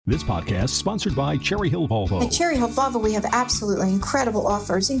This podcast is sponsored by Cherry Hill Volvo. At Cherry Hill Volvo, we have absolutely incredible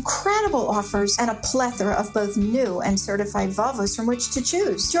offers, and a plethora of both new and certified Volvos from which to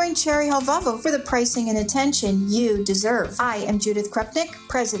choose. Join Cherry Hill Volvo for the pricing and attention you deserve. I am Judith Krupnick,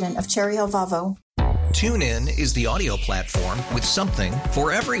 president of Cherry Hill Volvo. TuneIn is the audio platform with something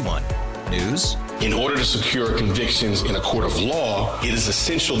for everyone. News. In order to secure convictions in a court of law, it is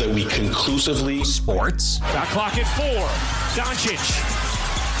essential that we conclusively. Sports. Shot clock at 4. Doncic.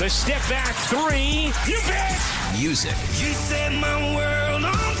 The step back 3. You bet. Music. You set my world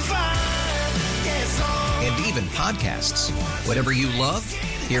on fire. Yes, and even podcasts. Whatever you love,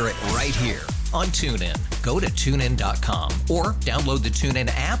 hear it right here on TuneIn. Go to TuneIn.com or download the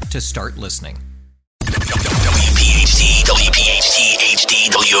TuneIn app to start listening. WPHT, HD,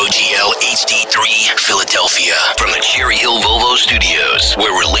 WOGL, HD3, Philadelphia. From the Cherry Hill Volvo Studios,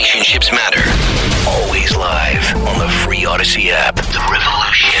 where relationships matter. Always live on the free Odyssey app. The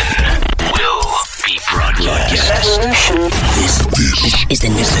revolution will be broadcast. This is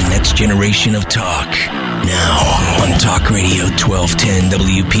the next generation of talk. Now on Talk Radio 1210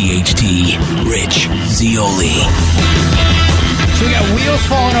 WPHT, Rich Zeoli. So we got wheels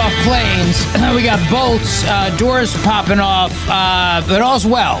falling off planes. We got bolts, doors popping off, but all's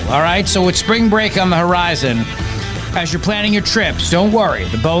well, all right? So with spring break on the horizon, as you're planning your trips, don't worry.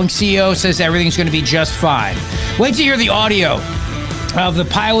 The Boeing CEO says everything's going to be just fine. Wait to hear the audio of the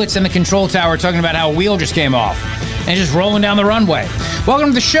pilots in the control tower talking about how a wheel just came off and just rolling down the runway. Welcome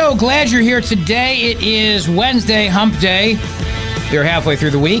to the show. Glad you're here today. It is Wednesday, hump day. You're halfway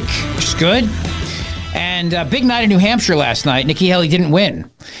through the week, which is good. And big night in New Hampshire last night. Nikki Haley didn't win.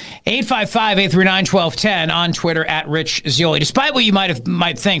 855-839-1210 on Twitter at Rich Zeoli. Despite what you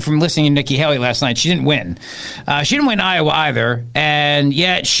might think from listening to Nikki Haley last night, she didn't win. She didn't win Iowa either, and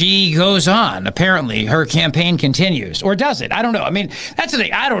yet she goes on. Apparently, her campaign continues, or does it? I don't know. I mean, that's the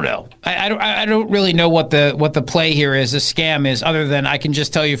thing. I don't know. I don't really know what the play here is. The scam is, other than I can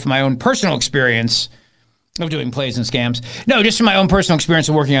just tell you from my own personal experience of doing plays and scams. No, just from my own personal experience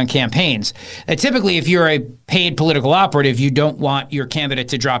of working on campaigns. Typically, if you're a paid political operative, you don't want your candidate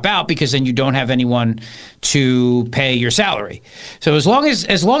to drop out because then you don't have anyone to pay your salary. So as long as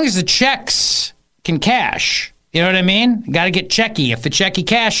the checks can cash, you know what I mean? Got to get checky. If the checky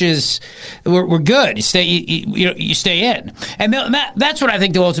cashes, we're good. You stay in, and that's what I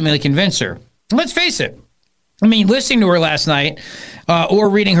think to ultimately convince her. Let's face it. I mean, listening to her last night or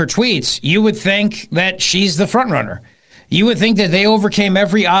reading her tweets, you would think that she's the front runner. You would think that they overcame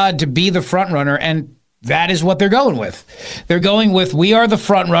every odd to be the front runner, and that is what they're going with. They're going with, we are the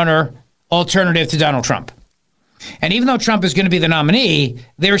front runner alternative to Donald Trump. And even though Trump is going to be the nominee,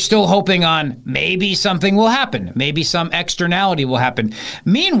 they're still hoping on maybe something will happen. Maybe some externality will happen.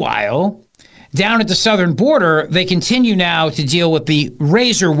 Meanwhile, down at the southern border, they continue now to deal with the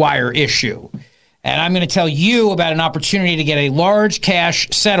razor wire issue. And I'm going to tell you about an opportunity to get a large cash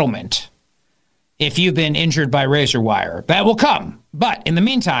settlement if you've been injured by razor wire. That will come. But in the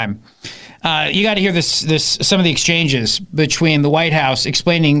meantime, you got to hear some of the exchanges between the White House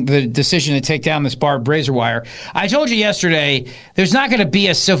explaining the decision to take down this barbed razor wire. I told you yesterday, there's not going to be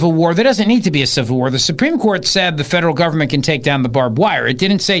a civil war. There doesn't need to be a civil war. The Supreme Court said the federal government can take down the barbed wire. It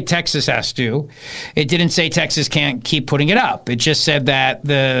didn't say Texas has to. It didn't say Texas can't keep putting it up. It just said that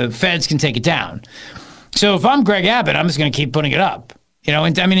the feds can take it down. So if I'm Greg Abbott, I'm just going to keep putting it up. You know,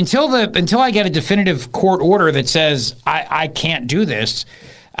 and I mean, until I get a definitive court order that says I can't do this,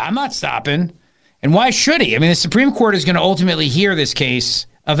 I'm not stopping. And why should he? I mean, the Supreme Court is going to ultimately hear this case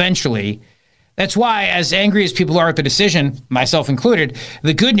eventually. That's why, as angry as people are at the decision, myself included,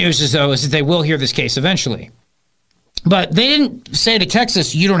 the good news is that they will hear this case eventually. But they didn't say to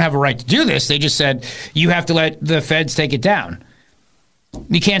Texas, you don't have a right to do this. They just said, you have to let the feds take it down.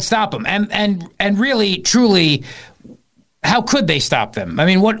 You can't stop them. And really, truly, how could they stop them? I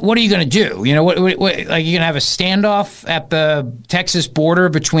mean, what are you going to do? You know, what like you're going to have a standoff at the Texas border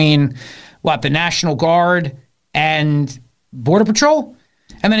between the National Guard and Border Patrol?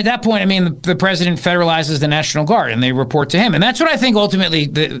 And then at that point, I mean, the president federalizes the National Guard and they report to him. And that's what I think ultimately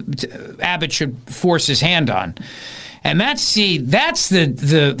Abbott should force his hand on. And that's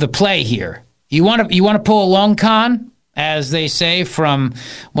the play here. You want to pull a long con, as they say from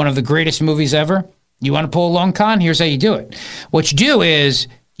one of the greatest movies ever? You want to pull a long con? Here's how you do it. What you do is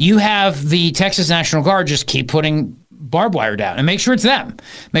you have the Texas National Guard just keep putting barbed wire down and make sure it's them.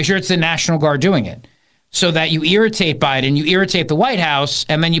 Make sure it's the National Guard doing it so that you irritate Biden, you irritate the White House,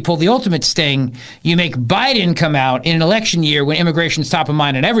 and then you pull the ultimate sting. You make Biden come out in an election year when immigration's top of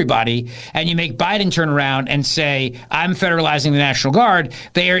mind in everybody, and you make Biden turn around and say, I'm federalizing the National Guard.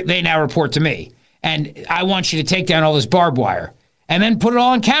 They now report to me. And I want you to take down all this barbed wire. and then put it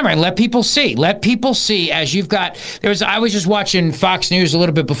all on camera and let people see. Let people see as you've got. I was just watching Fox News a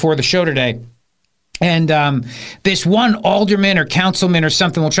little bit before the show today. And this one alderman or councilman or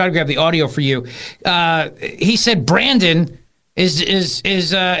something, we'll try to grab the audio for you. He said Brandon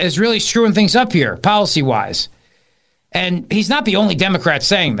is really screwing things up here, policy-wise. And he's not the only Democrat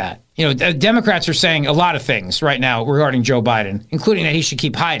saying that. You know, Democrats are saying a lot of things right now regarding Joe Biden, including that he should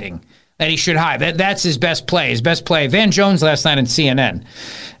keep hiding, that he should hide. That's his best play. His best play, Van Jones last night on CNN.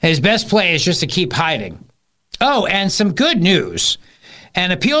 His best play is just to keep hiding. Oh, and some good news.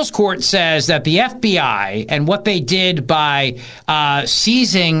 An appeals court says that the FBI and what they did by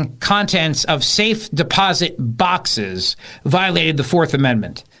seizing contents of safe deposit boxes violated the Fourth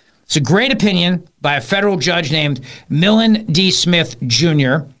Amendment. It's a great opinion by a federal judge named Millen D. Smith,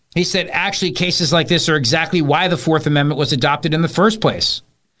 Jr. He said, actually, cases like this are exactly why the Fourth Amendment was adopted in the first place.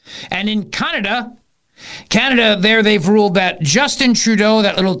 And in Canada, there they've ruled that Justin Trudeau,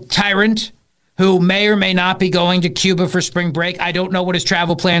 that little tyrant, who may or may not be going to Cuba for spring break. I don't know what his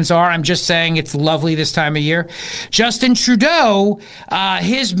travel plans are. I'm just saying it's lovely this time of year. Justin Trudeau,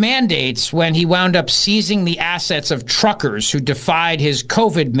 his mandates when he wound up seizing the assets of truckers who defied his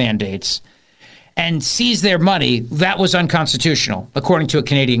COVID mandates and seized their money, that was unconstitutional, according to a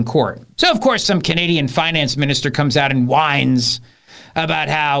Canadian court. So, of course, some Canadian finance minister comes out and whines about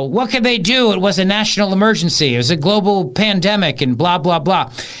how, what could they do? It was a national emergency. It was a global pandemic and blah, blah,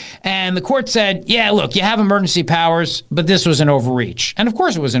 blah. And the court said, yeah, look, you have emergency powers, but this was an overreach. And of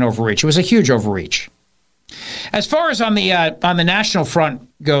course it was an overreach. It was a huge overreach. As far as on the national front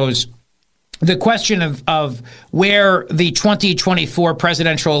goes, the question of where the 2024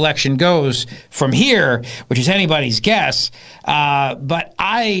 presidential election goes from here, which is anybody's guess, but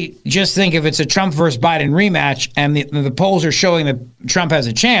I just think if it's a Trump versus Biden rematch and the polls are showing that Trump has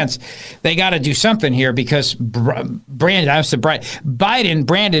a chance, they got to do something here because Brandon, whatever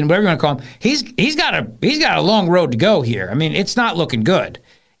you want to call him, he's got a long road to go here. I mean, it's not looking good.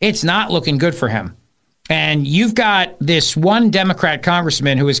 It's not looking good for him. And you've got this one Democrat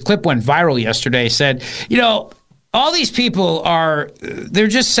congressman who his clip went viral yesterday said, you know, all these people they're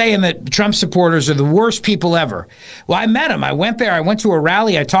just saying that Trump supporters are the worst people ever. Well, I met them. I went there. I went to a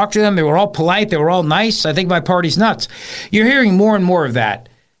rally. I talked to them. They were all polite. They were all nice. I think my party's nuts. You're hearing more and more of that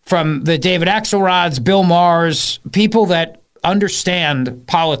from the David Axelrods, Bill Maher's, people that understand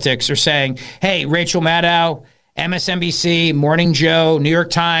politics are saying, hey, Rachel Maddow, MSNBC, Morning Joe, New York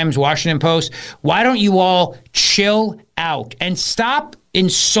Times, Washington Post, why don't you all chill out and stop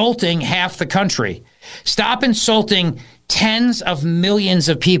insulting half the country? Stop insulting tens of millions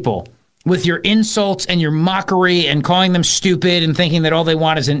of people with your insults and your mockery and calling them stupid and thinking that all they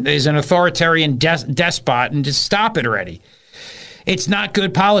want is an authoritarian despot, and just stop it already. It's not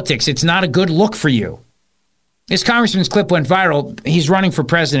good politics. It's not a good look for you. This congressman's clip went viral. He's running for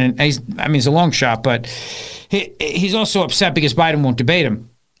president. He's a long shot, but he's also upset because Biden won't debate him.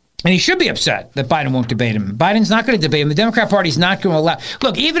 And he should be upset that Biden won't debate him. Biden's not going to debate him. The Democrat Party's not going to allow.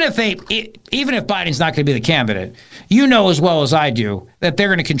 Look, even if Biden's not going to be the candidate, you know as well as I do that they're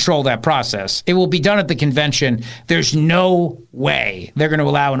going to control that process. It will be done at the convention. There's no way they're going to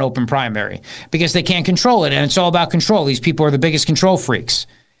allow an open primary because they can't control it. And it's all about control. These people are the biggest control freaks.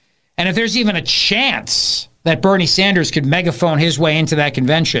 And if there's even a chance that Bernie Sanders could megaphone his way into that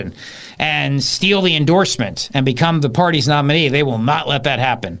convention and steal the endorsement and become the party's nominee, they will not let that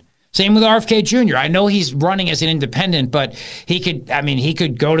happen. Same with RFK Jr. I know he's running as an independent, but he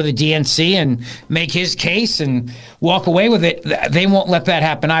could go to the DNC and make his case and walk away with it. They won't let that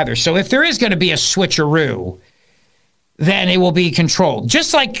happen either. So if there is going to be a switcheroo, then it will be controlled.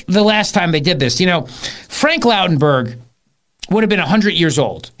 Just like the last time they did this. You know, Frank Lautenberg would have been 100 years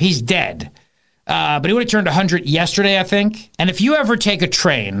old. He's dead. But he would have turned 100 yesterday, I think. And if you ever take a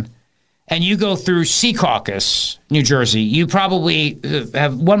train and you go through Secaucus, New Jersey, you probably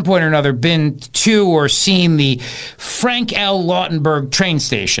have one point or another been to or seen the Frank L. Lautenberg train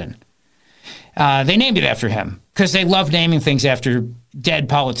station. They named it after him because they love naming things after dead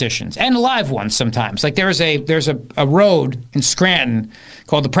politicians and live ones sometimes. Like there's a road in Scranton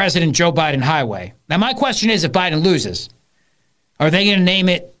called the President Joe Biden Highway. Now, my question is, if Biden loses, are they going to name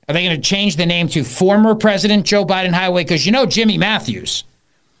it? Are they going to change the name to former President Joe Biden Highway? Because you know Jimmy Matthews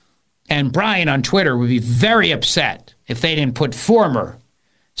and Brian on Twitter would be very upset if they didn't put former.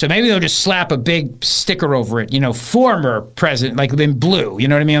 So maybe they'll just slap a big sticker over it, you know, former president, like in blue. You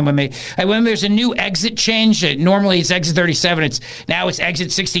know what I mean? When there's a new exit change, normally it's exit 37. Now it's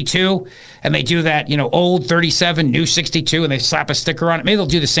exit 62, and they do that, you know, old 37, new 62, and they slap a sticker on it. Maybe they'll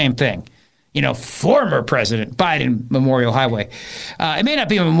do the same thing. You know, former President Biden Memorial Highway. It may not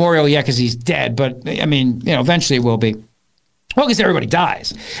be a memorial yet because he's dead, but, I mean, you know, eventually it will be. Well, because everybody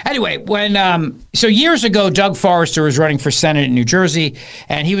dies. Anyway, so years ago, Doug Forrester was running for Senate in New Jersey,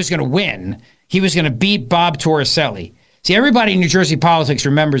 and he was going to win. He was going to beat Bob Torricelli. See, everybody in New Jersey politics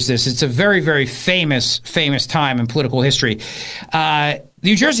remembers this. It's a very, very famous time in political history.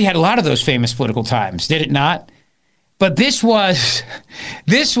 New Jersey had a lot of those famous political times, did it not? But this was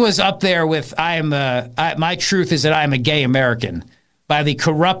up there with my truth is that I am a gay American, by the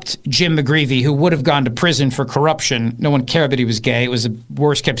corrupt Jim McGreevey, who would have gone to prison for corruption. No one cared that he was gay. It was the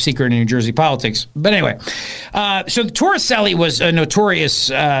worst kept secret in New Jersey politics. But anyway, so Torricelli was a notorious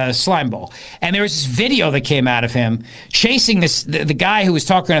slimeball. And there was this video that came out of him chasing the guy who was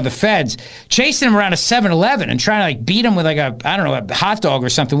talking to the feds, chasing him around a 7-Eleven and trying to beat him with a hot dog or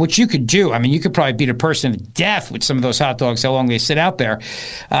something, which you could do. I mean, you could probably beat a person to death with some of those hot dogs, how long they sit out there.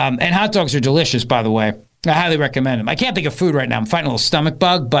 And hot dogs are delicious, by the way. I highly recommend them. I can't think of food right now. I'm fighting a little stomach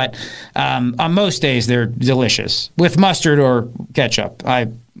bug, but on most days they're delicious with mustard or ketchup. I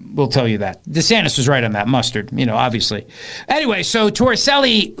will tell you that. DeSantis was right on that, mustard, obviously. Anyway, so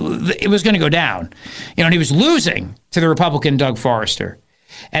Torricelli, it was going to go down. And he was losing to the Republican Doug Forrester.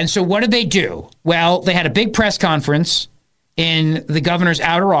 And so what did they do? Well, they had a big press conference in the governor's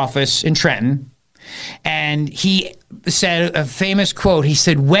outer office in Trenton. And he said a famous quote. He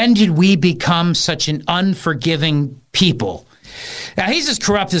said, "When did we become such an unforgiving people?" Now, he's as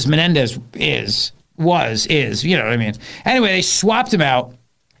corrupt as Menendez is. You know what I mean? Anyway, they swapped him out.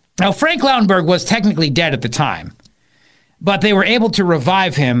 Now, Frank Lautenberg was technically dead at the time, but they were able to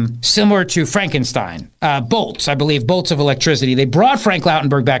revive him similar to Frankenstein. Bolts of electricity. They brought Frank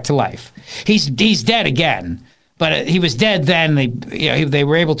Lautenberg back to life. He's dead again. But he was dead then. They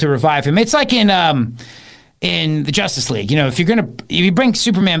were able to revive him. It's like in the Justice League. If you bring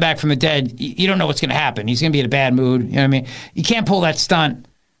Superman back from the dead, you don't know what's going to happen. He's going to be in a bad mood. You know what I mean? You can't pull that stunt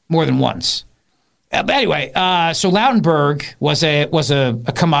more than once. But anyway, so Lautenberg was a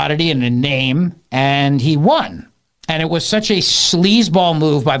commodity and a name, and he won. And it was such a sleazeball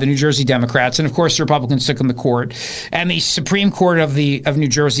move by the New Jersey Democrats. And, of course, the Republicans took him to court. And the Supreme Court of New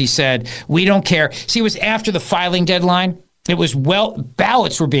Jersey said, we don't care. See, it was after the filing deadline. It was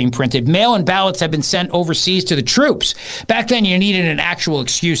ballots were being printed. Mail-in ballots had been sent overseas to the troops. Back then, you needed an actual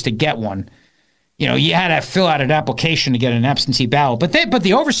excuse to get one. You had to fill out an application to get an absentee ballot. But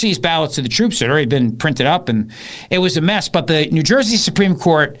the overseas ballots to the troops had already been printed up, and it was a mess. But the New Jersey Supreme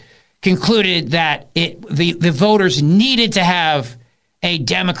Court concluded that the voters needed to have a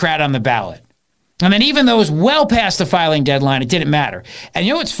Democrat on the ballot. And then even though it was well past the filing deadline, it didn't matter. And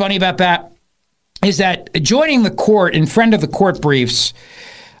you know what's funny about that is that joining the court in friend of the court briefs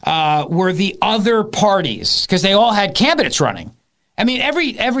were the other parties, because they all had candidates running. I mean,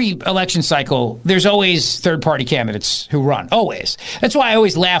 every election cycle, there's always third-party candidates who run, always. That's why I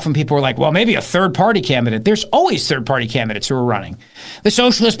always laugh when people are like, well, maybe a third-party candidate. There's always third-party candidates who are running. The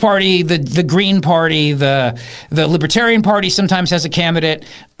Socialist Party, the Green Party, the Libertarian Party sometimes has a candidate.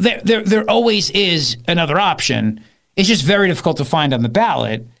 There always is another option. It's just very difficult to find on the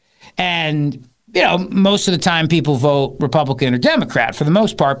ballot. And, most of the time people vote Republican or Democrat for the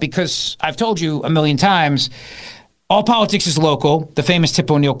most part, because I've told you a million times, all politics is local, the famous Tip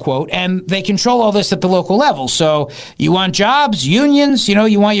O'Neill quote, and they control all this at the local level. So you want jobs, unions,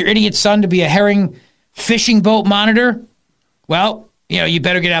 you want your idiot son to be a herring fishing boat monitor? Well, you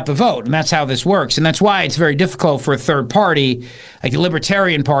better get out the vote, and that's how this works. And that's why it's very difficult for a third party, like the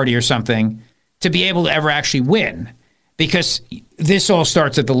Libertarian Party or something, to be able to ever actually win, because this all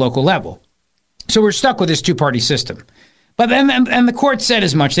starts at the local level. So we're stuck with this two-party system. But then, and the court said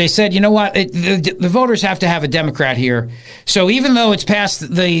as much. They said, you know what, the voters have to have a Democrat here. So even though it's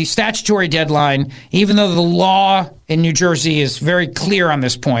past the statutory deadline, even though the law in New Jersey is very clear on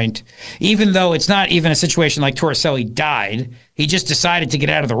this point, even though it's not even a situation like Torricelli died, he just decided to get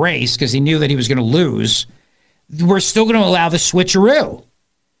out of the race because he knew that he was going to lose, we're still going to allow the switcheroo.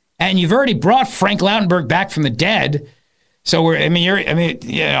 And you've already brought Frank Lautenberg back from the dead. So we're going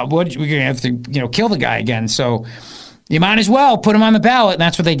to have to, kill the guy again. So you might as well put him on the ballot, and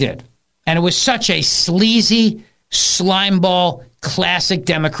that's what they did. And it was such a sleazy, slimeball, classic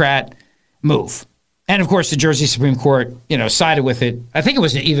Democrat move. And, of course, the Jersey Supreme Court, sided with it. I think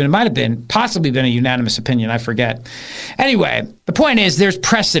it might have possibly been a unanimous opinion. I forget. Anyway, the point is there's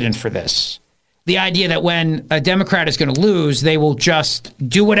precedent for this. The idea that when a Democrat is going to lose, they will just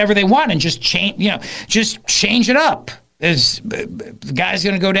do whatever they want and just change it up. The guy's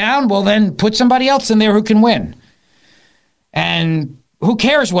going to go down, well, then put somebody else in there who can win. And who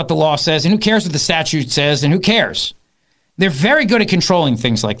cares what the law says, and who cares what the statute says, and who cares? They're very good at controlling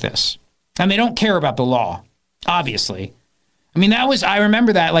things like this. And they don't care about the law, obviously. I mean, I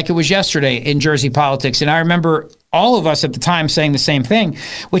remember that like it was yesterday in Jersey politics. And I remember all of us at the time saying the same thing,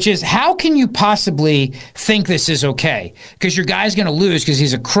 which is, how can you possibly think this is okay? Because your guy's going to lose because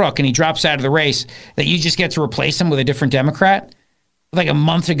he's a crook and he drops out of the race, that you just get to replace him with a different Democrat like a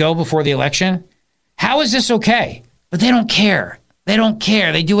month ago before the election? How is this okay? But they don't care. They don't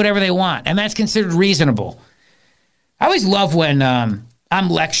care. They do whatever they want, and that's considered reasonable. I always love when I'm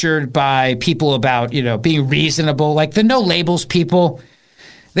lectured by people about, being reasonable, like the no labels people.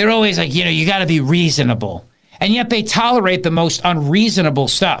 They're always like, you got to be reasonable. And yet they tolerate the most unreasonable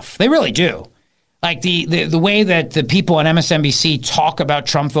stuff. They really do. Like the way that the people on MSNBC talk about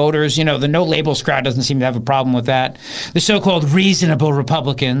Trump voters, the no labels crowd doesn't seem to have a problem with that. The so-called reasonable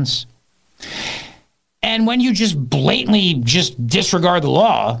Republicans. And when you just blatantly just disregard the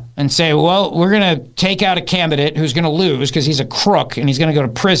law and say, well, we're going to take out a candidate who's going to lose because he's a crook and he's going to go to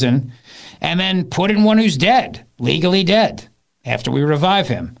prison, and then put in one who's dead, legally dead, after we revive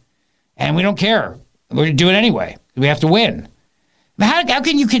him. And we don't care. We're going to do it anyway. We have to win. How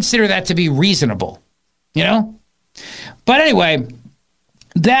can you consider that to be reasonable? But anyway,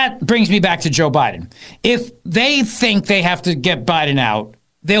 that brings me back to Joe Biden. If they think they have to get Biden out,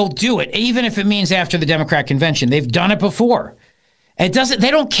 they'll do it, even if it means after the Democrat convention. They've done it before. They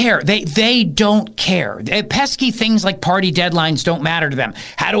don't care. They don't care. Pesky things like party deadlines don't matter to them.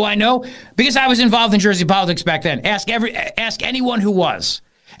 How do I know? Because I was involved in Jersey politics back then. Ask anyone who was,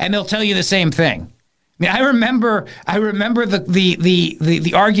 and they'll tell you the same thing. I remember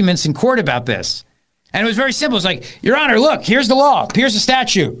the arguments in court about this. And it was very simple. It's like, Your Honor, look, here's the law. Here's the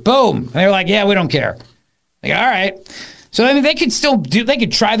statute. Boom. And they're like, yeah, we don't care. Like, all right. So, they could they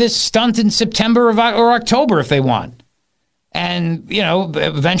could try this stunt in September or October if they want. And,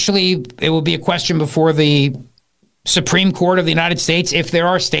 eventually it will be a question before the Supreme Court of the United States if there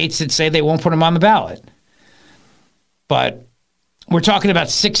are states that say they won't put them on the ballot. But we're talking about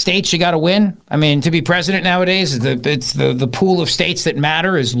 6 states you got to win. To be president nowadays, it's the pool of states that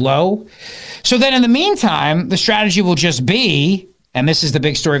matter is low. So then in the meantime, the strategy will just be, and this is the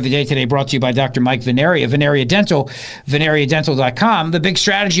big story of the day today, brought to you by Dr. Mike Veneria, Veneria Dental, veneriadental.com. The big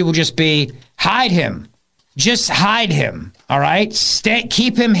strategy will just be hide him. Just hide him, all right?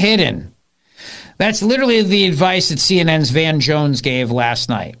 Keep him hidden. That's literally the advice that CNN's Van Jones gave last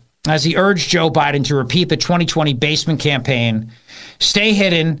night as he urged Joe Biden to repeat the 2020 basement campaign. Stay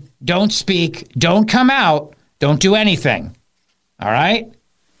hidden, don't speak, don't come out, don't do anything, all right?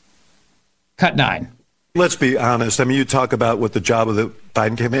 Cut 9. Let's be honest. You talk about what the job of the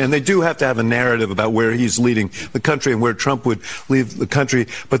Biden campaign, and they do have to have a narrative about where he's leading the country and where Trump would leave the country.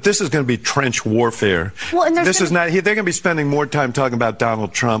 But this is going to be trench warfare. Well, and they're going to be spending more time talking about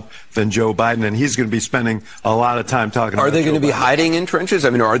Donald Trump than Joe Biden, and he's going to be spending a lot of time talking about Joe Biden. Are they going to be hiding in trenches?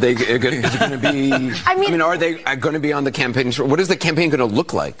 Are they going to be? Are they going to be on the campaign? What is the campaign going to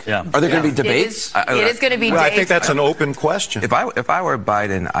look like? Yeah. Are there going to be debates? It is going to be. Well, I think that's an open question. If I were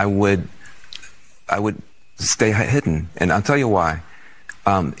Biden, I would stay hidden, and I'll tell you why.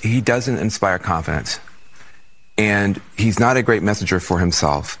 He doesn't inspire confidence, and he's not a great messenger for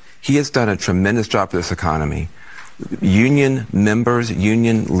himself. He has done a tremendous job for this economy. Union members,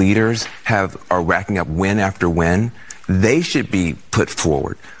 union leaders are racking up win after win. They should be put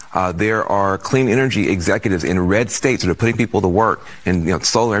forward. There are clean energy executives in red states that are putting people to work, and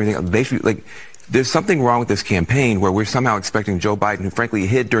solar, everything. They should be there's something wrong with this campaign where we're somehow expecting Joe Biden, who frankly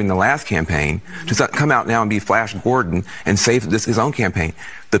hid during the last campaign, to come out now and be Flash Gordon and save his own campaign.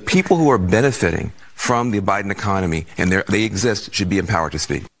 The people who are benefiting from the Biden economy, and they exist, should be empowered to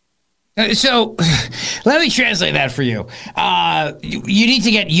speak. So let me translate that for you. You need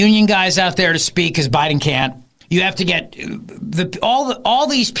to get union guys out there to speak because Biden can't. You have to get all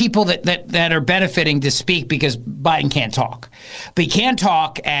these people that are benefiting to speak because Biden can't talk. But he can't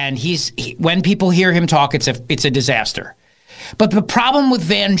talk, and when people hear him talk, it's a disaster. But the problem with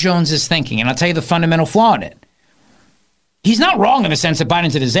Van Jones's thinking, and I'll tell you the fundamental flaw in it, he's not wrong in the sense that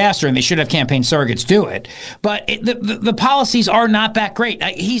Biden's a disaster and they should have campaign surrogates do it. But the policies are not that great.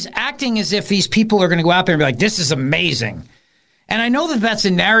 He's acting as if these people are going to go out there and be like, this is amazing. And I know that that's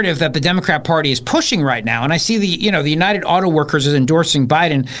a narrative that the Democrat Party is pushing right now. And I see the United Auto Workers is endorsing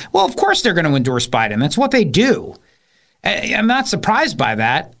Biden. Well, of course they're going to endorse Biden. That's what they do. I'm not surprised by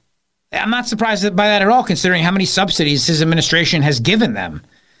that. I'm not surprised by that at all, considering how many subsidies his administration has given them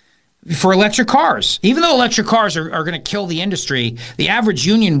for electric cars. Even though electric cars are going to kill the industry, the average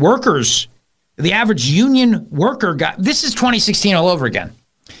union worker got, this is 2016 all over again.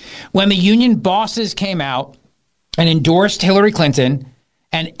 When the union bosses came out and endorsed Hillary Clinton,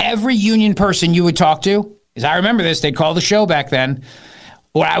 and every union person you would talk to, because I remember this, they'd call the show back then,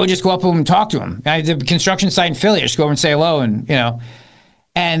 or I would just go up to them and talk to them. I did a construction site in Philly, I just go over and say hello, and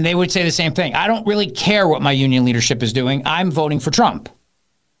And they would say the same thing. I don't really care what my union leadership is doing. I'm voting for Trump.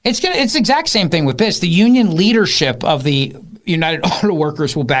 It's the exact same thing with this. The union leadership of the United Auto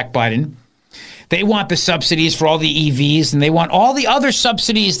Workers will back Biden. They want the subsidies for all the EVs, and they want all the other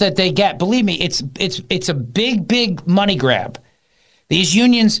subsidies that they get. Believe me, it's a big money grab. These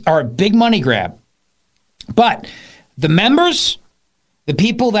unions are a big money grab. But the members, the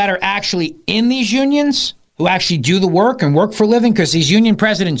people that are actually in these unions, who actually do the work and work for a living, because these union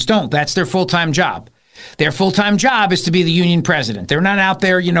presidents don't. That's their full-time job. Their full-time job is to be the union president. They're not out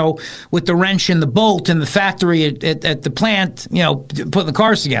there, with the wrench and the bolt in the factory at the plant, putting the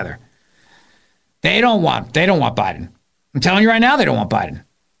cars together. They don't want Biden. I'm telling you right now, they don't want Biden.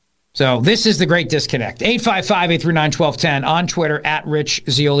 So this is the great disconnect. 855-839-1210 on Twitter at Rich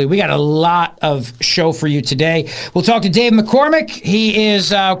Zeoli. We got a lot of show for you today. We'll talk to Dave McCormick. He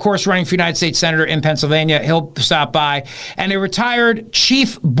is, of course, running for United States Senator in Pennsylvania. He'll stop by. And a retired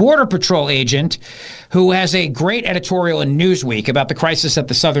chief Border Patrol agent who has a great editorial in Newsweek about the crisis at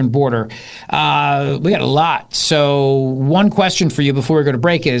the southern border. We got a lot. So one question for you before we go to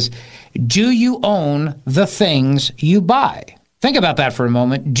break is, do you own the things you buy? Think about that for a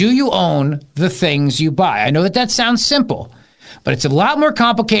moment. Do you own the things you buy? I know that sounds simple, but it's a lot more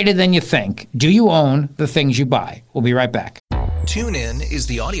complicated than you think. Do you own the things you buy? We'll be right back. TuneIn is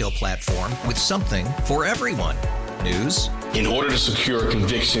the audio platform with something for everyone. News. In order to secure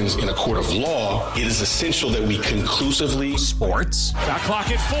convictions in a court of law, it is essential that we conclusively. Sports. Got clock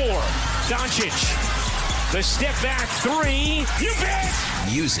at 4. Doncic. The step back 3. You bet.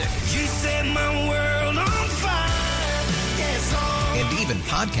 Music. You set my world on fire. And even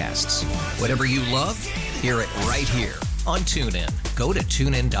podcasts. Whatever you love, hear it right here on TuneIn. Go to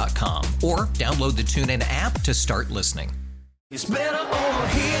TuneIn.com or download the TuneIn app to start listening. It's better over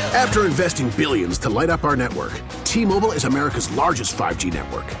here. After investing billions to light up our network, T-Mobile is America's largest 5G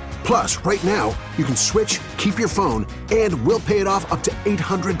network. Plus, right now, you can switch, keep your phone, and we'll pay it off up to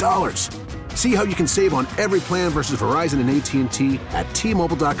 $800. See how you can save on every plan versus Verizon and AT&T at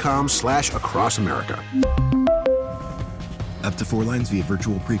T-Mobile.com/across America. Up to 4 lines via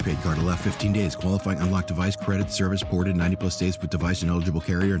virtual prepaid card. Allow 15 days. Qualifying unlocked device credit service ported 90+ days with device and eligible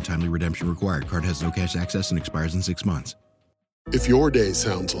carrier and timely redemption required. Card has no cash access and expires in 6 months. If your day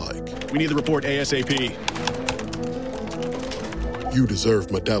sounds like, we need the report ASAP, you deserve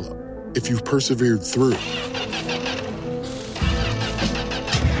Modelo. If you've persevered through,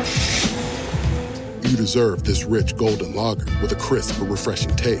 you deserve this rich golden lager with a crisp but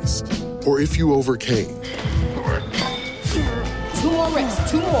refreshing taste. Or if you overcame, 2 more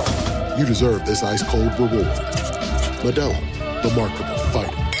reps, 2 more. you deserve this ice-cold reward. Modelo, the mark of a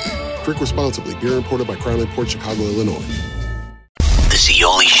fighter. Drink responsibly. Beer imported by Crown Port Chicago, Illinois. The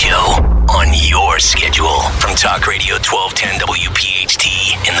Zeoli Show on your schedule from Talk Radio 1210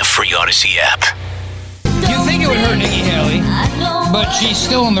 WPHT in the free Odyssey app. You think it would hurt Nikki Haley, but she's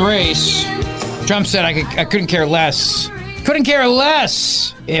still in the race. Trump said I couldn't care less. Couldn't care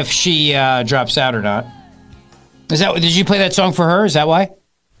less if she drops out or not. Did you play that song for her? Is that why?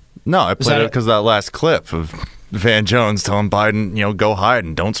 No, I played it because of that last clip of Van Jones telling Biden, go hide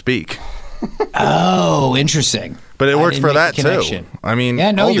and don't speak. Oh, interesting. But it works for that, too. I mean,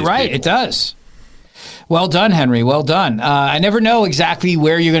 yeah, no, you're right. It does. Well done, Henry. Well done. I never know exactly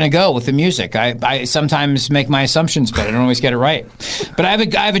where you're going to go with the music. I sometimes make my assumptions, but I don't always get it right. But I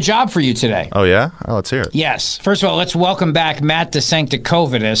have a job for you today. Oh, yeah? Oh, let's hear it. Yes. First of all, let's welcome back Matt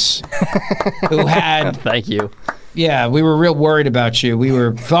DeSancticovidis, who had... Thank you. Yeah, we were real worried about you. We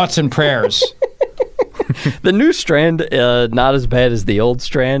were thoughts and prayers. The new strand, not as bad as the old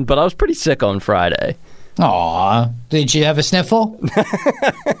strand, but I was pretty sick on Friday. Aw. Did you have a sniffle?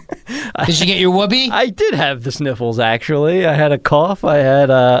 Did you get your whoopee? I did have the sniffles, actually. I had a cough. I had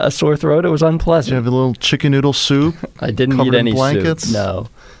a sore throat. It was unpleasant. Did you have a little chicken noodle soup? I didn't eat any blankets? soup. No.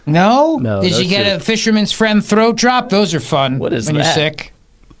 No? No. Did you get a fisherman's friend throat drop? Those are fun. What is when that? You're sick.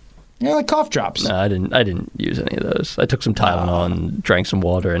 They're like cough drops. No, I didn't use any of those. I took some Tylenol and drank some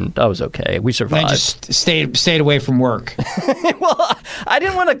water, and I was okay. We survived. I just stayed away from work. Well, I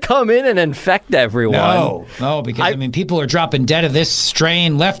didn't want to come in and infect everyone. No, because people are dropping dead of this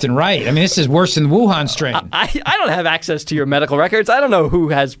strain left and right. I mean, this is worse than the Wuhan strain. I don't have access to your medical records. I don't know who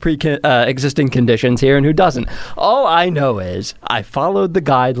has existing conditions here and who doesn't. All I know is I followed the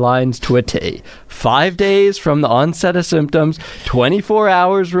guidelines to a T. 5 days from the onset of symptoms, 24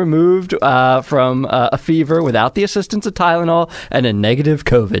 hours removed from a fever without the assistance of Tylenol, and a negative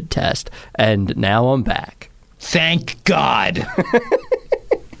COVID test. And now I'm back. Thank God.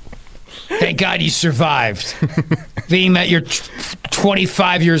 Thank God you survived. Being that you're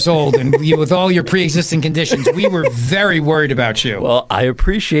 25 years old and you, with all your pre-existing conditions, we were very worried about you. Well, I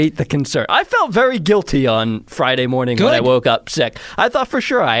appreciate the concern. I felt very guilty on Friday morning when I woke up sick. I thought for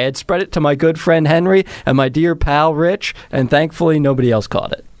sure I had spread it to my good friend Henry and my dear pal Rich, and thankfully nobody else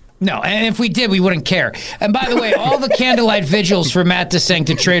caught it. No, and if we did, we wouldn't care. And by the way, all the candlelight vigils for Matt the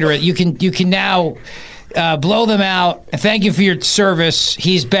Sanctitrator, you can now blow them out. Thank you for your service.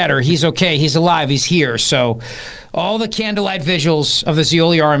 He's better. He's okay. He's alive. He's here. So all the candlelight vigils of the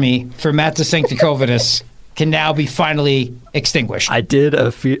Zeoli Army for Matt the Sancticovitus can now be finally extinguished. I did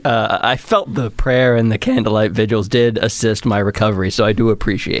I felt the prayer and the candlelight vigils did assist my recovery, so I do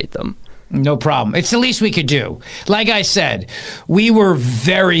appreciate them. No problem. It's the least we could do. Like I said, we were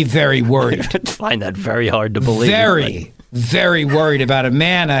very, very worried. I find that very hard to believe. Very worried about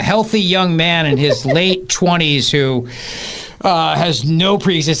a healthy young man in his late 20s who has no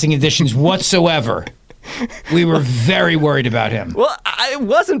pre-existing conditions whatsoever. We were very worried about him. Well, it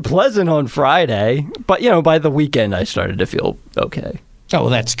wasn't pleasant on Friday, but, by the weekend I started to feel okay. Oh, well,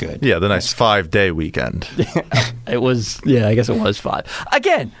 that's good. Yeah, the nice 5-day weekend. It was, I guess it was 5.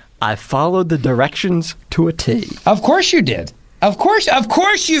 Again, I followed the directions to a T. Of course you did. Of course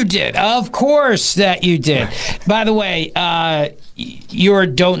you did. Of course that you did. By the way, your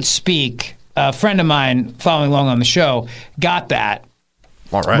Don't Speak, a friend of mine following along on the show, got that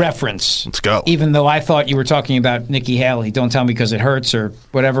reference. Let's go. Even though I thought you were talking about Nikki Haley. Don't tell me because it hurts or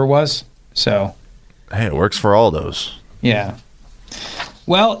whatever it was. So, hey, it works for all those. Yeah.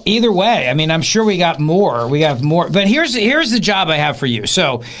 Well, either way, I mean, I'm sure we got more. We have more. But here's the job I have for you.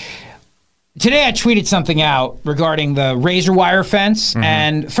 So today I tweeted something out regarding the razor wire fence. Mm-hmm.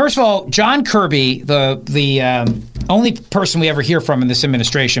 And first of all, John Kirby, the only person we ever hear from in this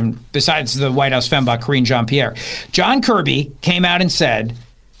administration, besides the White House fembot Karine Jean-Pierre, John Kirby came out and said,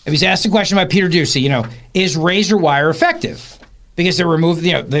 he was asked a question by Peter Doocy, is razor wire effective? Because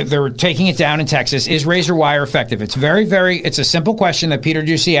they're taking it down in Texas. Is razor wire effective? It's it's a simple question that Peter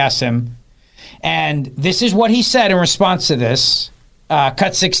Doocy asked him. And this is what he said in response to this.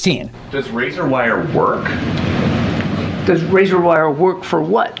 Cut 16. Does razor wire work? Does razor wire work for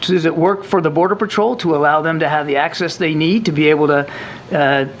what? Does it work for the Border Patrol to allow them to have the access they need to be able to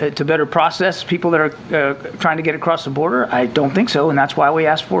better process people that are trying to get across the border? I don't think so, and that's why we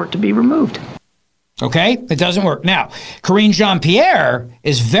asked for it to be removed. Okay, it doesn't work. Now, Karine Jean-Pierre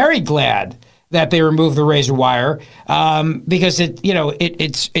is very glad that they removed the razor wire because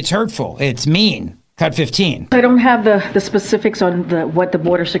it's hurtful, it's mean. Cut 15. I don't have the specifics on what the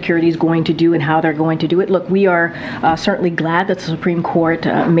border security is going to do and how they're going to do it. Look, we are certainly glad that the Supreme Court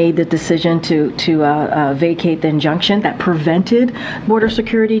made the decision to vacate the injunction that prevented border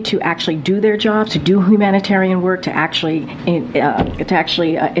security to actually do their jobs, to do humanitarian work, to actually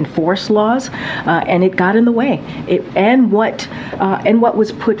enforce laws, and it got in the way. And what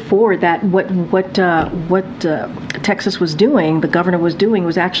was put forward, that what Texas was doing, the governor was doing,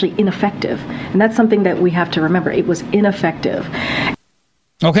 was actually ineffective, and that's something that we have to remember. It was ineffective.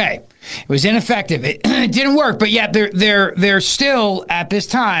 Okay, it was ineffective. It didn't work, but yet they're still at this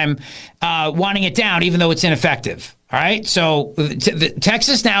time wanting it down, even though it's ineffective. All right, so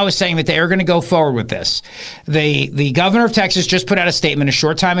Texas now is saying that they are going to go forward with this. The governor of Texas just put out a statement a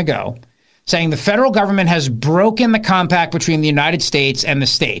short time ago saying the federal government has broken the compact between the United States and the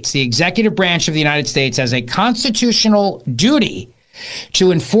states. The executive branch of the United States has a constitutional duty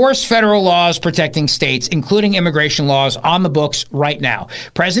to enforce federal laws protecting states, including immigration laws, on the books right now.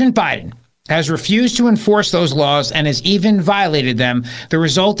 President Biden has refused to enforce those laws and has even violated them. The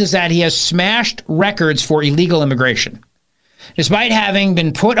result is that he has smashed records for illegal immigration. Despite having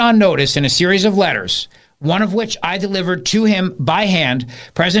been put on notice in a series of letters, one of which I delivered to him by hand,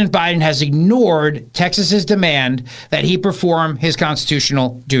 President Biden has ignored Texas's demand that he perform his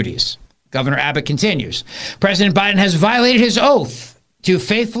constitutional duties. Governor Abbott continues. President Biden has violated his oath to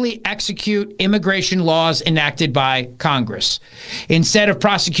faithfully execute immigration laws enacted by Congress. Instead of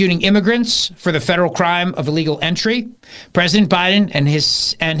prosecuting immigrants for the federal crime of illegal entry, President Biden and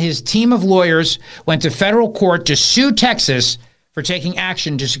his team of lawyers went to federal court to sue Texas for taking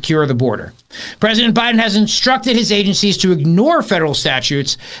action to secure the border. President Biden has instructed his agencies to ignore federal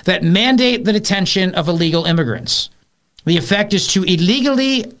statutes that mandate the detention of illegal immigrants. The effect is to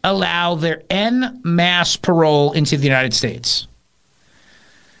illegally allow their en masse parole into the United States.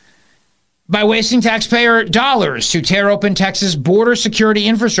 By wasting taxpayer dollars to tear open Texas border security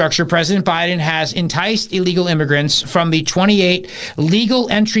infrastructure, President Biden has enticed illegal immigrants from the 28 legal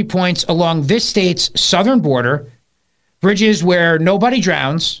entry points along this state's southern border, bridges where nobody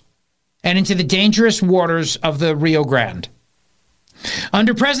drowns, and into the dangerous waters of the Rio Grande.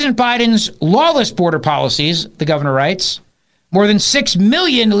 Under President Biden's lawless border policies, the governor writes, More than 6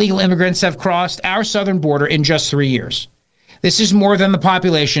 million illegal immigrants have crossed our southern border in just 3 years. This is more than the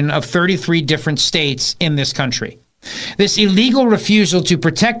population of 33 different states in this country. This illegal refusal to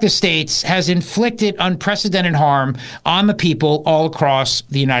protect the states has inflicted unprecedented harm on the people all across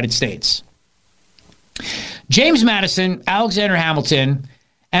the United States. James Madison, Alexander Hamilton,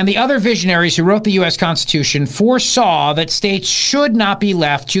 and the other visionaries who wrote the U.S. Constitution foresaw that states should not be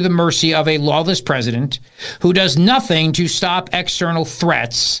left to the mercy of a lawless president who does nothing to stop external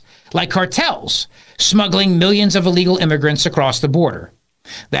threats like cartels smuggling millions of illegal immigrants across the border.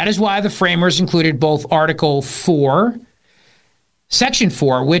 That is why the framers included both Article 4, Section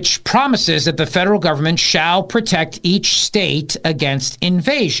 4, which promises that the federal government shall protect each state against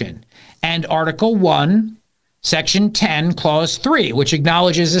invasion, and Article 1, Section 10, Clause 3, which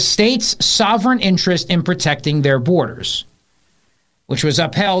acknowledges a state's sovereign interest in protecting their borders, which was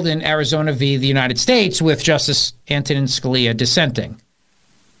upheld in Arizona v. the United States with Justice Antonin Scalia dissenting.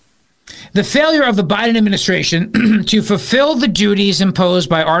 The failure of the Biden administration to fulfill the duties imposed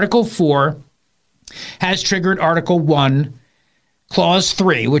by Article 4 has triggered Article 1, Clause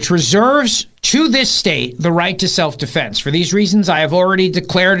 3, which reserves to this state the right to self-defense. For these reasons, I have already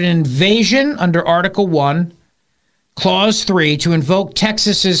declared an invasion under Article 1, Clause 3, to invoke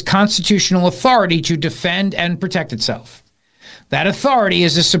Texas's constitutional authority to defend and protect itself. That authority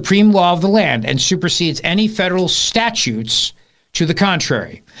is the supreme law of the land and supersedes any federal statutes to the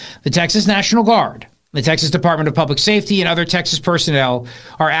contrary. The Texas National Guard, the Texas Department of Public Safety, and other Texas personnel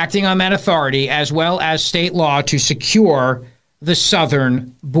are acting on that authority as well as state law to secure the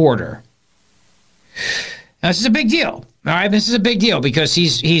southern border. Now, this is a big deal. All right, this is a big deal because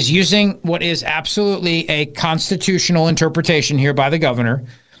he's using what is absolutely a constitutional interpretation here by the governor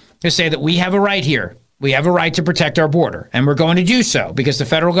to say that we have a right here. We have a right to protect our border, and we're going to do so because the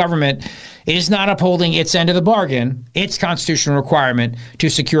federal government is not upholding its end of the bargain, its constitutional requirement to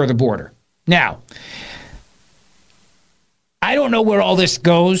secure the border. Now, I don't know where all this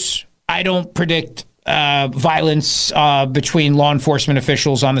goes. I don't predict violence between law enforcement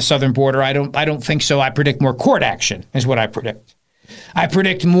officials on the southern border. I don't think so. I predict more court action is what I predict. I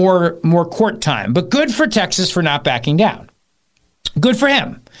predict more court time. But good for Texas for not backing down. Good for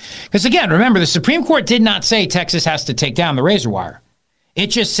him. Because again, remember, the Supreme Court did not say Texas has to take down the razor wire. It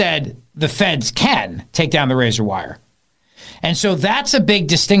just said the feds can take down the razor wire. And so that's a big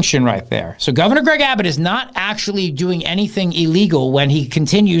distinction right there. So Governor Greg Abbott is not actually doing anything illegal when he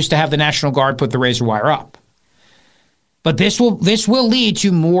continues to have the National Guard put the razor wire up. But this will lead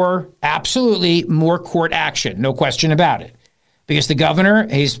to absolutely more court action, no question about it. Because the governor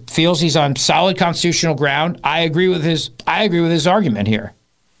feels he's on solid constitutional ground. I agree with his argument here.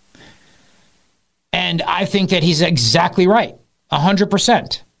 And I think that he's exactly right,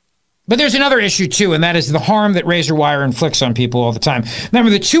 100%. But there's another issue, too, and that is the harm that razor wire inflicts on people all the time. Remember,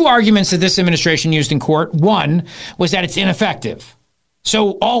 the two arguments that this administration used in court, one was that it's ineffective.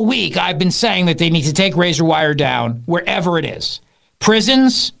 So all week I've been saying that they need to take razor wire down wherever it is.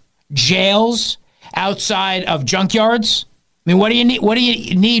 Prisons, jails, outside of junkyards. I mean, what do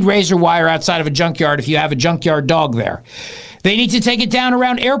you need razor wire outside of a junkyard if you have a junkyard dog there? They need to take it down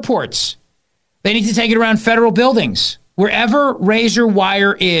around airports. They need to take it around federal buildings. Wherever razor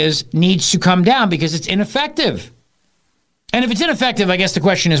wire needs to come down because it's ineffective. And if it's ineffective, I guess the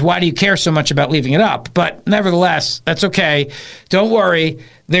question is, why do you care so much about leaving it up? But nevertheless, that's okay. Don't worry.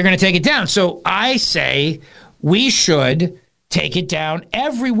 They're going to take it down. So I say we should take it down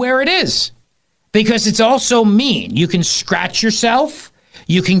everywhere it is because it's also mean. You can scratch yourself.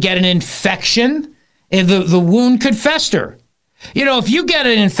 You can get an infection. And the wound could fester. You know, if you get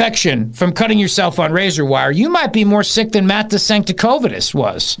an infection from cutting yourself on razor wire, you might be more sick than Matt DeSancticovitis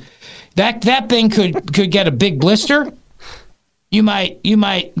was. That thing could get a big blister. You might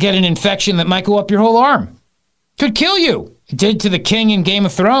get an infection that might go up your whole arm. Could kill you. It did to the king in Game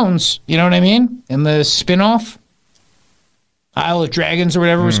of Thrones. You know what I mean? In the spinoff, Isle of Dragons or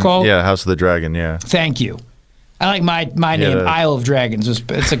whatever it was called. Yeah, House of the Dragon. Yeah. Thank you. I like my name, Isle of Dragons.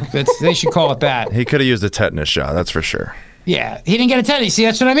 They should call it that. He could have used a tetanus shot. That's for sure. Yeah, he didn't get a tetanus. See,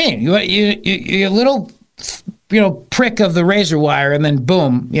 that's what I mean. You a little, prick of the razor wire, and then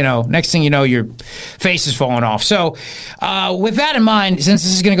boom, next thing you know, your face is falling off. So with that in mind, since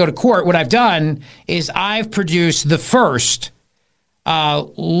this is going to go to court, what I've done is I've produced the first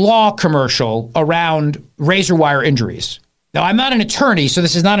law commercial around razor wire injuries. Now, I'm not an attorney, so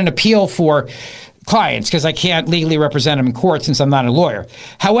this is not an appeal for clients because I can't legally represent them in court since I'm not a lawyer.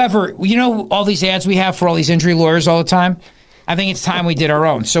 However, all these ads we have for all these injury lawyers all the time? I think it's time we did our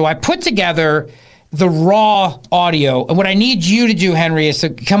own. So I put together the raw audio. And what I need you to do, Henry, is to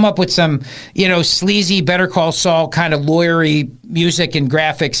come up with some, sleazy Better Call Saul kind of lawyery music and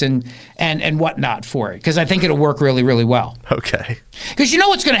graphics and whatnot for it, because I think it'll work really, really well. Okay. Because you know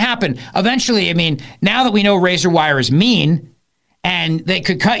what's going to happen eventually. I mean, now that we know razor wire is mean and they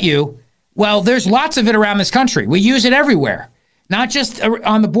could cut you, well, there's lots of it around this country. We use it everywhere, not just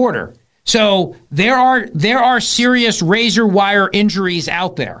on the border. So there are serious razor wire injuries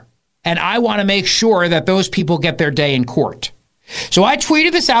out there. And I want to make sure that those people get their day in court. So I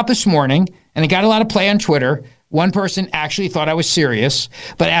tweeted this out this morning, and it got a lot of play on Twitter. One person actually thought I was serious,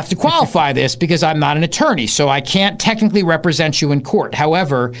 but I have to qualify this because I'm not an attorney, so I can't technically represent you in court.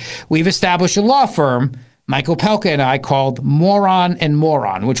 However, we've established a law firm, Mike Opelka and I, called Moron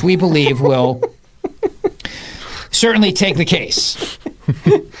Moron, which we believe will certainly take the case.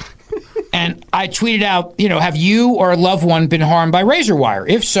 And I tweeted out, have you or a loved one been harmed by razor wire?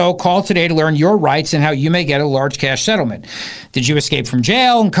 If so, call today to learn your rights and how you may get a large cash settlement. Did you escape from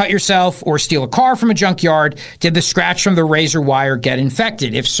jail and cut yourself or steal a car from a junkyard? Did the scratch from the razor wire get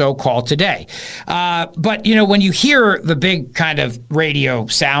infected? If so, call today. But, when you hear the big kind of radio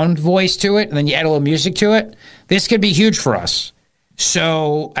sound voice to it and then you add a little music to it, this could be huge for us.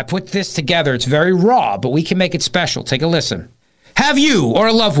 So I put this together. It's very raw, but we can make it special. Take a listen. Have you or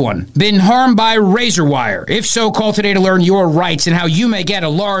a loved one been harmed by razor wire? If so, call today to learn your rights and how you may get a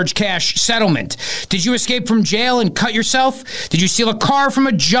large cash settlement. Did you escape from jail and cut yourself? Did you steal a car from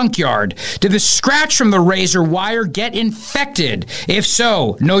a junkyard? Did the scratch from the razor wire get infected? If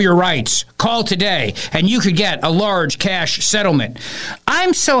so, know your rights. Call today and you could get a large cash settlement.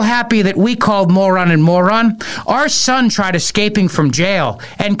 I'm so happy that we called Moron Moron. Our son tried escaping from jail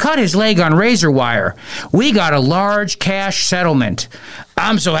and cut his leg on razor wire. We got a large cash settlement.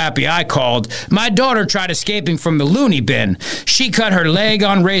 I'm so happy I called. My daughter tried escaping from the loony bin. She cut her leg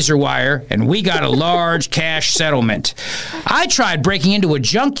on razor wire, and we got a large cash settlement. I tried breaking into a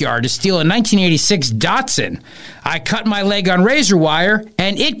junkyard to steal a 1986 Datsun. I cut my leg on razor wire,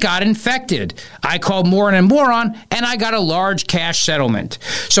 and it got infected. I called Moron Moron, and I got a large cash settlement.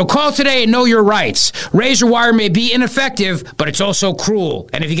 So call today and know your rights. Razor wire may be ineffective, but it's also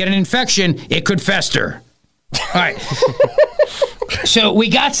cruel. And if you get an infection, it could fester. All right. So we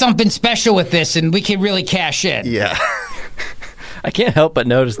got something special with this, and we can really cash in. Yeah. I can't help but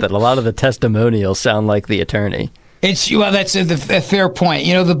notice that a lot of the testimonials sound like the attorney. That's a fair point.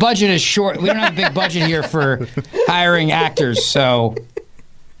 The budget is short. We don't have a big budget here for hiring actors, so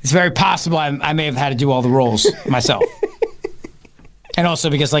it's very possible I may have had to do all the roles myself. And also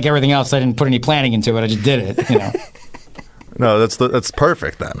because, like everything else, I didn't put any planning into it. I just did it, No, that's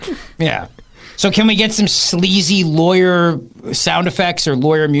perfect then. Yeah. So can we get some sleazy lawyer sound effects or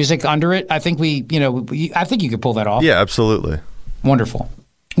lawyer music under it? I think I think you could pull that off. Yeah, absolutely. Wonderful.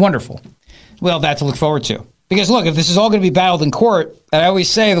 Well, that to look forward to. Because look, if this is all going to be battled in court, and I always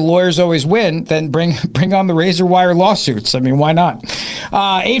say the lawyers always win, then bring on the razor wire lawsuits. I mean, why not?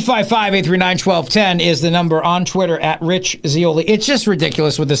 855-839-1210 is the number on Twitter at Rich Zeoli. It's just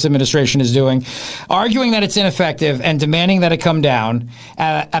ridiculous what this administration is doing, arguing that it's ineffective and demanding that it come down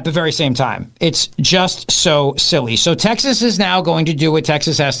at the very same time. It's just so silly. So Texas is now going to do what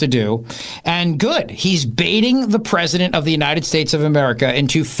Texas has to do, and good. He's baiting the president of the United States of America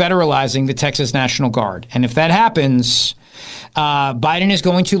into federalizing the Texas National Guard. And if that happens, Biden is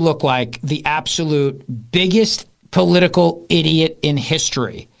going to look like the absolute biggest political idiot in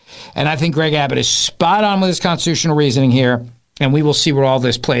history. And I think Greg Abbott is spot on with his constitutional reasoning here. And we will see where all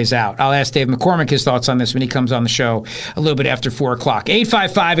this plays out. I'll ask Dave McCormick his thoughts on this when he comes on the show a little bit after 4 o'clock.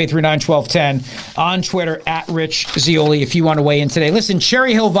 855-839-1210 on Twitter at Rich Zeoli if you want to weigh in today. Listen,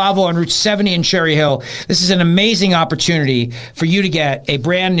 Cherry Hill Volvo on Route 70 in Cherry Hill. This is an amazing opportunity for you to get a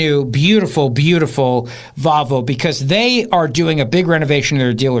brand new, beautiful, beautiful Volvo because they are doing a big renovation of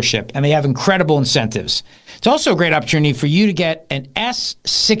their dealership and they have incredible incentives. It's also a great opportunity for you to get an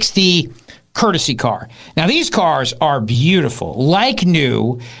S60 courtesy car. Now, these cars are beautiful, like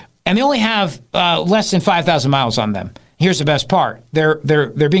new, and they only have less than 5,000 miles on them. Here's the best part.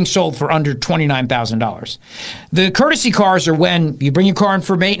 They're being sold for under $29,000. The courtesy cars are when you bring your car in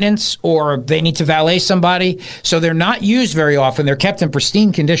for maintenance or they need to valet somebody, so they're not used very often. They're kept in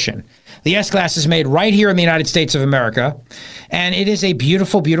pristine condition. The S-Class is made right here in the United States of America, and it is a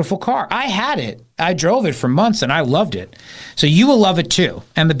beautiful, beautiful car. I had it. I drove it for months, and I loved it. So you will love it, too.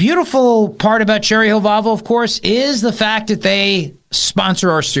 And the beautiful part about Cherry Hill Volvo, of course, is the fact that they sponsor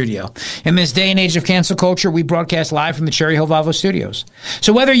our studio. In this day and age of cancel culture, we broadcast live from the Cherry Hill Volvo studios.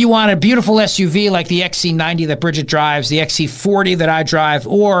 So whether you want a beautiful SUV like the XC90 that Bridget drives, the XC40 that I drive,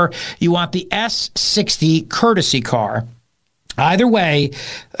 or you want the S60 courtesy car, Either way,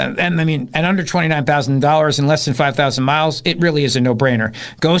 and under $29,000 and less than 5,000 miles, it really is a no-brainer.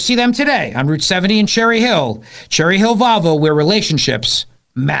 Go see them today on Route 70 in Cherry Hill Volvo, where relationships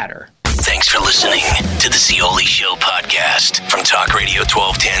matter. Thanks for listening to the Zeoli Show podcast from Talk Radio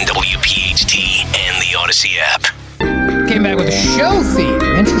 1210 WPHT and the Odyssey app. Came back with a show theme.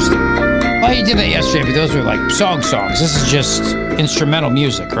 Interesting. Well, you did that yesterday, but those were like songs. This is just instrumental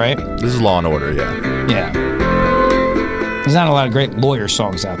music, right? This is Law and Order, yeah. Yeah. There's not a lot of great lawyer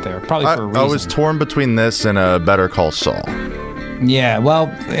songs out there, probably for a reason. I was torn between this and a Better Call Saul. Yeah, well,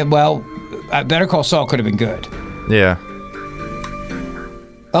 Better Call Saul could have been good. Yeah.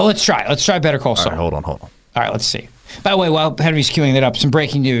 Well, let's try. Let's try Better Call Saul. All right, hold on. All right, let's see. By the way, while Henry's queuing that up, some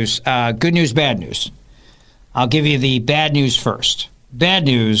breaking news. Good news, bad news. I'll give you the bad news first. Bad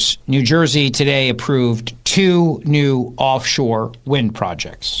news, New Jersey today approved 2 new offshore wind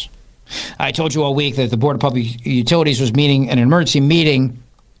projects. I told you all week that the Board of Public Utilities was meeting an emergency meeting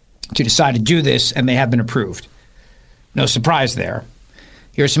to decide to do this, and they have been approved. No surprise there.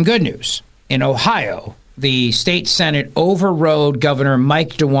 Here's some good news. In Ohio, the state Senate overrode Governor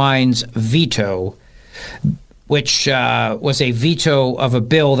Mike DeWine's veto, which was a veto of a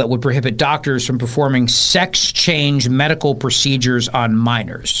bill that would prohibit doctors from performing sex change medical procedures on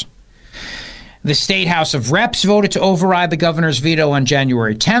minors. The State House of Reps voted to override the governor's veto on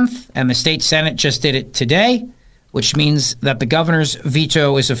January 10th, and the state Senate just did it today, which means that the governor's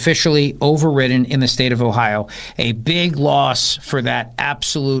veto is officially overridden in the state of Ohio. A big loss for that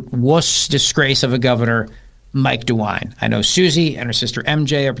absolute wuss disgrace of a governor, Mike DeWine. I know Susie and her sister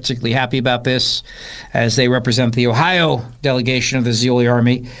MJ are particularly happy about this as they represent the Ohio delegation of the Zeoli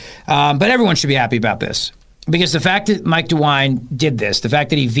Army. But everyone should be happy about this because the fact that Mike DeWine did this, the fact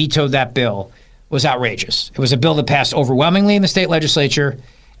that he vetoed that bill, was outrageous. It was a bill that passed overwhelmingly in the state legislature,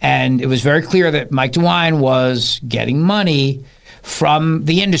 and it was very clear that Mike DeWine was getting money from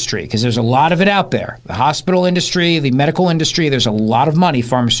the industry because there's a lot of it out there. The hospital industry, the medical industry, there's a lot of money,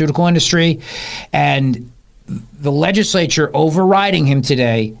 pharmaceutical industry, and the legislature overriding him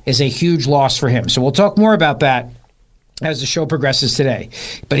today is a huge loss for him. So we'll talk more about that as the show progresses today.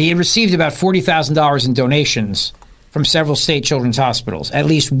 But he had received about $40,000 in donations from several state children's hospitals, at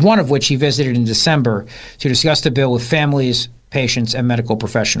least one of which he visited in December to discuss the bill with families, patients, and medical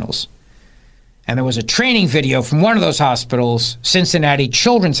professionals. And there was a training video from one of those hospitals, Cincinnati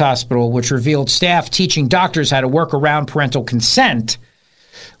Children's Hospital, which revealed staff teaching doctors how to work around parental consent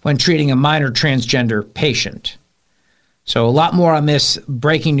when treating a minor transgender patient. So a lot more on this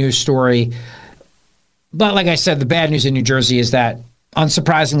breaking news story. But like I said, the bad news in New Jersey is that,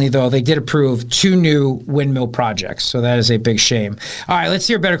 unsurprisingly, though, they did approve 2 new windmill projects. So that is a big shame. All right, let's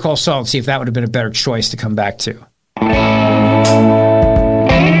hear Better Call Saul and see if that would have been a better choice to come back to. Probably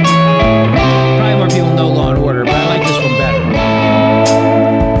more people know Law and Order, but I like this one better.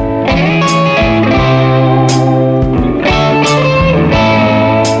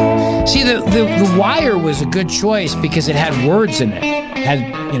 See, the Wire was a good choice because it had words in it. It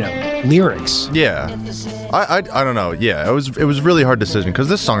had, lyrics. Yeah. I don't know. Yeah, it was a really hard decision because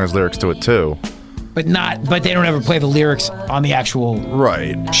this song has lyrics to it too. But they don't ever play the lyrics on the actual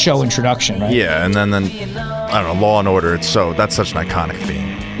show introduction, right? Yeah, and then I don't know, Law and Order. That's such an iconic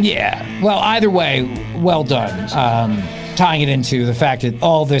theme. Yeah. Well, either way, well done. Tying it into the fact that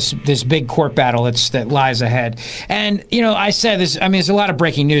all this big court battle that lies ahead. And, I said this, there's a lot of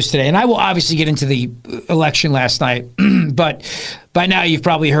breaking news today, and I will obviously get into the election last night, but by now you've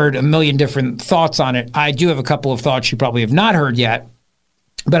probably heard a million different thoughts on it. I do have a couple of thoughts you probably have not heard yet,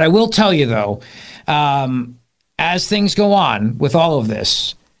 but I will tell you, though, as things go on with all of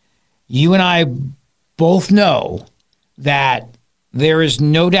this, you and I both know that there is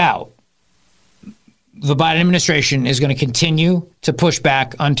no doubt the Biden administration is going to continue to push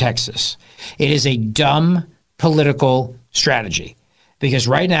back on Texas. It is a dumb political strategy because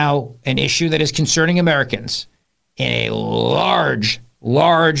right now, an issue that is concerning Americans in a large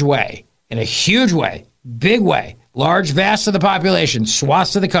way, in a huge way, big way, large, vast of the population,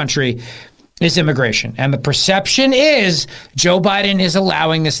 swaths of the country, is immigration. And the perception is Joe Biden is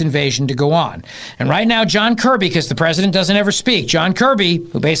allowing this invasion to go on. And right now, John Kirby, because the president doesn't ever speak, John Kirby,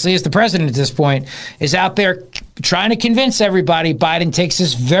 who basically is the president at this point, is out there trying to convince everybody Biden takes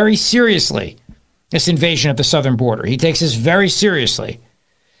this very seriously, this invasion at the southern border. He takes this very seriously.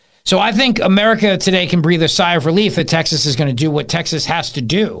 So I think America today can breathe a sigh of relief that Texas is going to do what Texas has to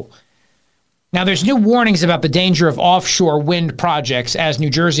do. Now, there's new warnings about the danger of offshore wind projects as New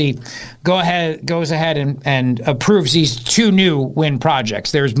Jersey goes ahead and approves these 2 new wind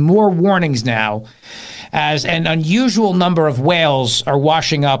projects. There's more warnings now as an unusual number of whales are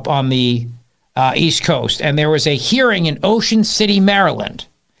washing up on the East Coast. And there was a hearing in Ocean City, Maryland,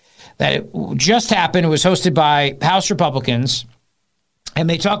 that just happened. It was hosted by House Republicans. And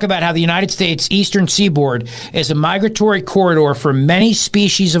they talk about how the United States eastern seaboard is a migratory corridor for many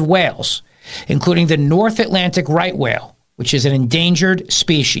species of whales, including the North Atlantic right whale, which is an endangered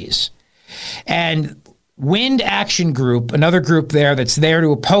species. And Wind Action Group, another group there that's there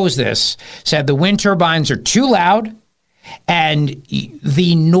to oppose this, said the wind turbines are too loud, and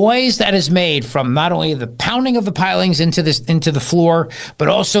the noise that is made from not only the pounding of the pilings into the floor, but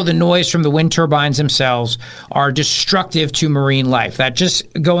also the noise from the wind turbines themselves are destructive to marine life. That's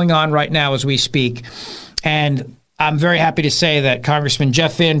just going on right now as we speak. And I'm very happy to say that Congressman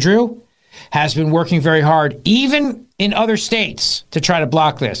Jeff Van Drew has been working very hard, even in other states, to try to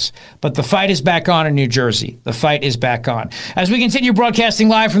block this. But the fight is back on in New Jersey. The fight is back on. As we continue broadcasting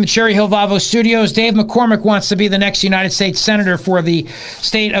live from the Cherry Hill Volvo studios, Dave McCormick wants to be the next United States Senator for the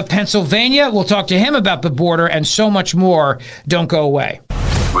state of Pennsylvania. We'll talk to him about the border and so much more. Don't go away.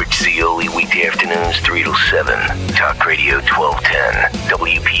 Rich Zeoli, weekday afternoons 3 to 7. Talk Radio 1210,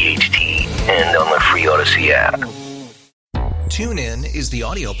 WPHT, and on the free Odyssey app. TuneIn is the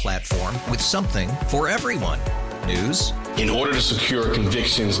audio platform with something for everyone. News. In order to secure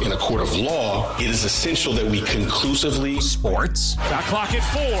convictions in a court of law, it is essential that we conclusively. Sports. Shot clock at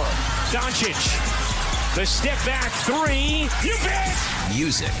 4. Doncic. The step back 3. You bet.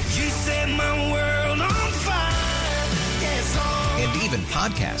 Music. You set my world on fire. Yes, and even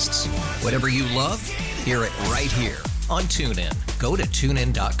podcasts. Whatever you love, hear it right here on TuneIn. Go to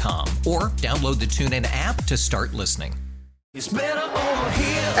TuneIn.com or download the TuneIn app to start listening. It's better over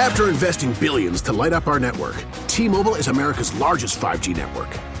here. After investing billions to light up our network, T-Mobile is America's largest 5G network.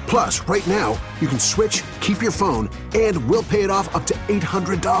 Plus, right now, you can switch, keep your phone, and we'll pay it off up to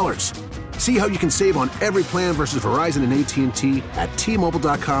 $800. See how you can save on every plan versus Verizon and AT&T at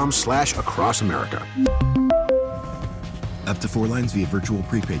T-Mobile.com/across America. Up to 4 lines via virtual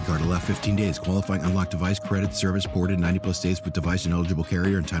prepaid card. Allow 15 days. Qualifying unlocked device credit service ported 90+ days with device and eligible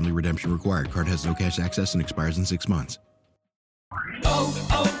carrier and timely redemption required. Card has no cash access and expires in 6 months.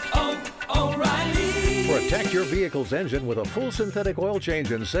 O'Reilly. Protect your vehicle's engine with a full synthetic oil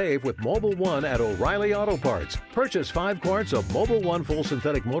change and save with Mobile One at O'Reilly Auto Parts. Purchase 5 quarts of Mobile One full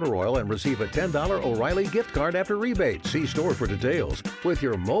synthetic motor oil and receive a $10 O'Reilly gift card after rebate. See store for details. With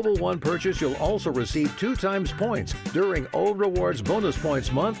your Mobile One purchase, you'll also receive 2 times points during O Rewards Bonus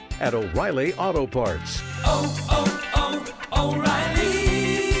Points Month at O'Reilly Auto Parts. O'Reilly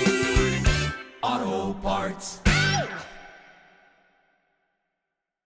Auto Parts.